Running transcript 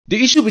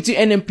The issue between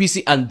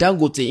NNPC and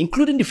Dangote,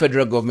 including the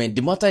federal government,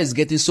 the matter is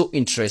getting so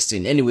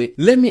interesting. Anyway,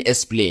 let me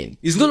explain.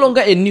 It's no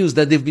longer a news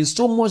that there's been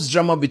so much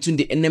drama between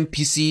the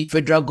NNPC,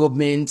 federal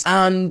government,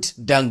 and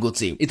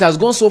Dangote. It has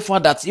gone so far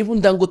that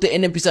even Dangote,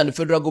 NNPC, and the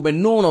federal government,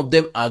 none of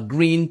them are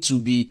agreeing to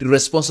be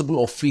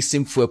responsible of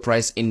fixing fuel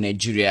price in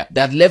Nigeria.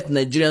 That left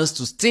Nigerians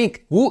to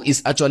think who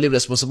is actually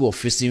responsible of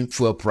fixing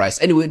fuel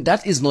price. Anyway,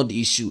 that is not the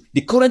issue.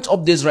 The current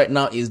updates right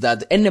now is that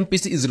the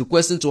NNPC is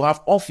requesting to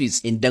have office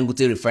in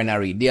Dangote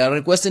Refinery. They are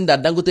requesting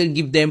that Dangote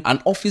give them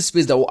an office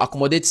space that will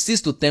accommodate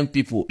 6 to 10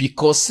 people,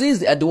 because since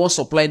they are the ones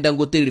supplying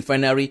Dangote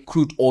Refinery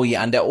crude oil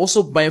and they're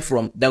also buying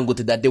from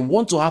Dangote, that they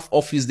want to have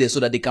office there so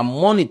that they can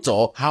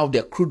monitor how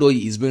their crude oil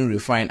is being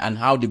refined and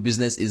how the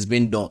business is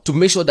being done, to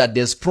make sure that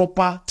there's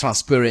proper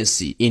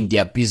transparency in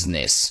their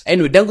business.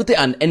 Anyway, Dangote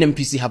and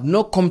NNPC have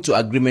not come to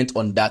agreement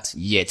on that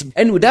yet.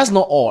 Anyway, that's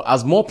not all,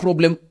 as more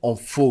problem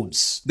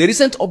unfolds. The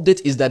recent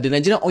update is that the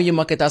Nigerian oil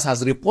marketers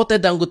has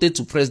reported Dangote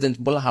to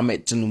President Bola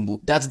Ahmed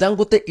Tinubu that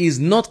Dangote is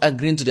not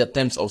agreeing to their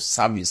terms of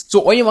service.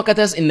 So oil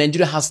marketers in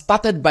Nigeria has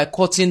started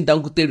boycotting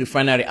Dangote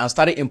Refinery and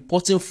started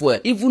importing fuel,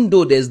 even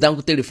though there's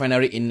Dangote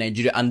Refinery in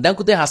Nigeria. And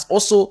Dangote has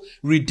also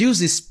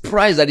reduced its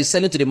price that is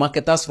selling to the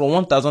marketers from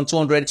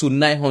 1,200 to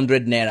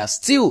 900 naira.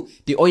 Still,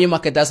 the oil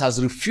marketers has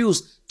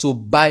refused to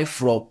buy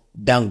from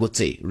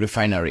Dangote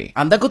Refinery.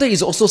 And Dangote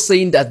is also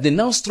saying that they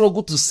now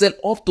struggle to sell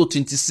up to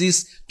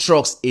 26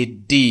 trucks a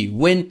day,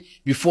 when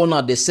before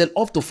now they sell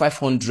up to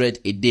 500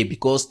 a day,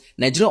 because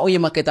Nigerian oil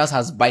marketers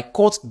has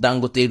boycotted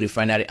Dangote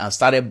Refinery and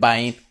started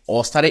buying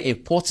or started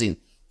importing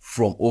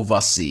from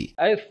overseas.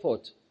 I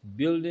thought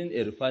building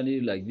a refinery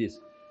like this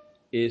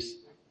is,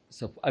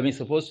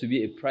 supposed to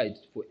be a pride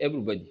for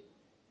everybody,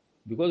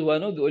 because we are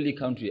not the only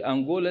country.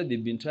 Angola,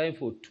 they've been trying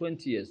for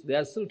 20 years. They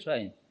are still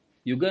trying.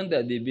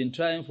 Uganda, they've been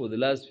trying for the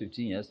last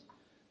 15 years.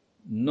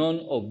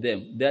 None of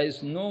them. There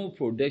is no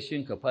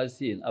production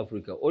capacity in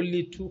Africa.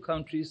 Only 2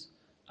 countries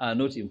are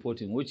not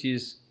importing, which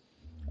is,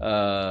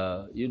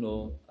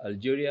 Algeria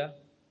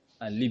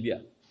and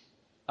Libya.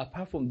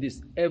 Apart from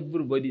this,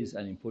 everybody is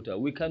an importer.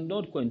 We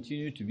cannot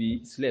continue to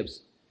be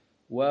slaves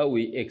while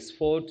we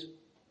export,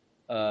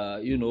 raw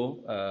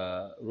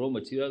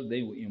material,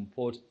 then we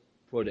import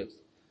products.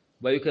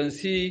 But you can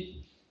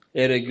see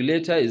a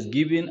regulator is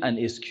giving an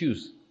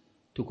excuse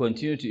to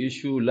continue to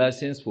issue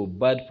license for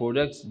bad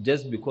products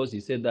just because he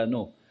said that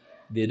no,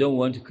 they don't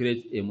want to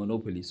create a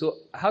monopoly. So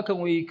how can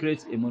we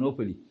create a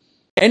monopoly?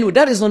 Anyway,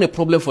 that is not a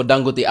problem for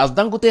Dangote, as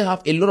Dangote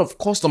have a lot of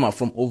customers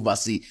from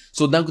overseas.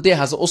 So Dangote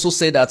has also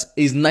said that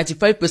his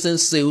 95%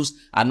 sales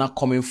are now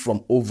coming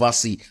from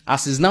overseas,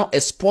 as he's now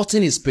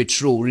exporting his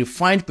petrol,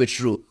 refined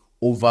petrol,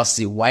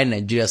 overseas, while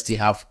Nigeria still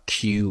have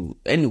queue.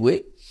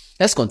 Anyway,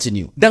 let's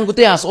continue.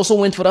 Dangote has also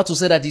went further to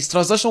say that his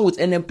transaction with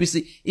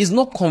NNPC is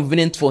not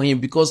convenient for him,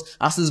 because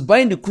as he's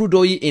buying the crude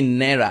oil in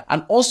naira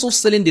and also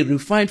selling the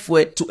refined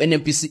fuel to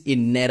NNPC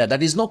in naira,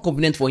 that is not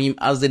convenient for him,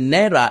 as the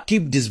naira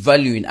keep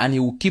disvaluing and he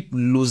will keep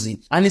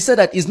losing. And he said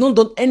that it's not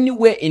done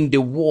anywhere in the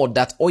world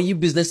that oil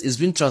business is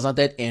being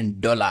transacted in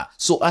dollar.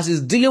 So as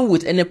he's dealing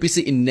with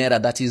NNPC in naira,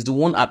 that is the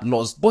one at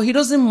loss. But he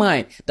doesn't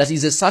mind that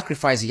it's a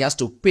sacrifice he has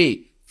to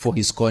pay for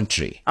his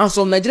country. And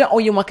some Nigerian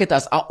oil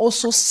marketers are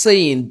also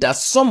saying that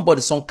some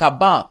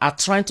cabal are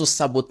trying to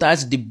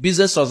sabotage the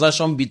business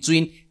transaction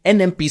between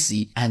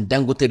NNPC and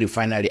Dangote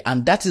Refinery,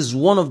 and that is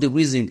one of the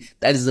reasons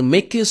that is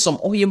making some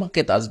oil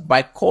marketers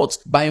boycott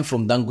buying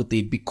from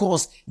Dangote,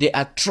 because they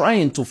are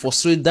trying to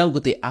frustrate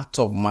Dangote out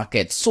of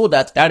market so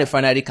that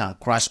refinery can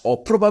crash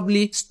or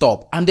probably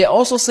stop. And they're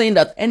also saying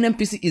that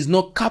NNPC is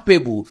not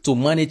capable to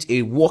manage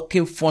a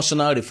working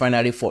functional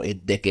refinery for a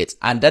decade,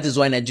 and that is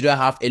why Nigeria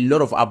have a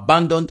lot of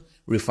abandoned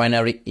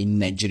refinery in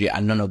Nigeria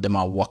and none of them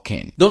are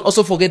working. Don't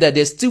also forget that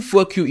there's still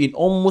fuel queue in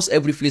almost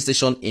every filling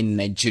station in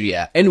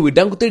Nigeria. And with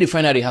Dangote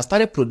Refinery has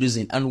started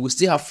producing and we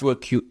still have fuel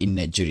queue in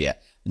Nigeria.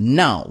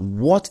 Now,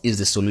 what is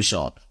the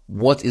solution?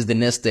 What is the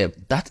next step?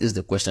 That is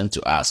the question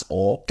to ask,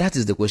 or that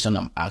is the question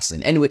I'm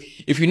asking. Anyway,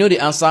 if you know the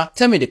answer,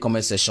 tell me in the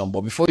comment section.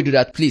 But before you do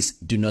that, please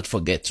do not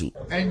forget to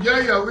enjoy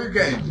your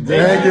weekend.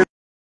 Thank you.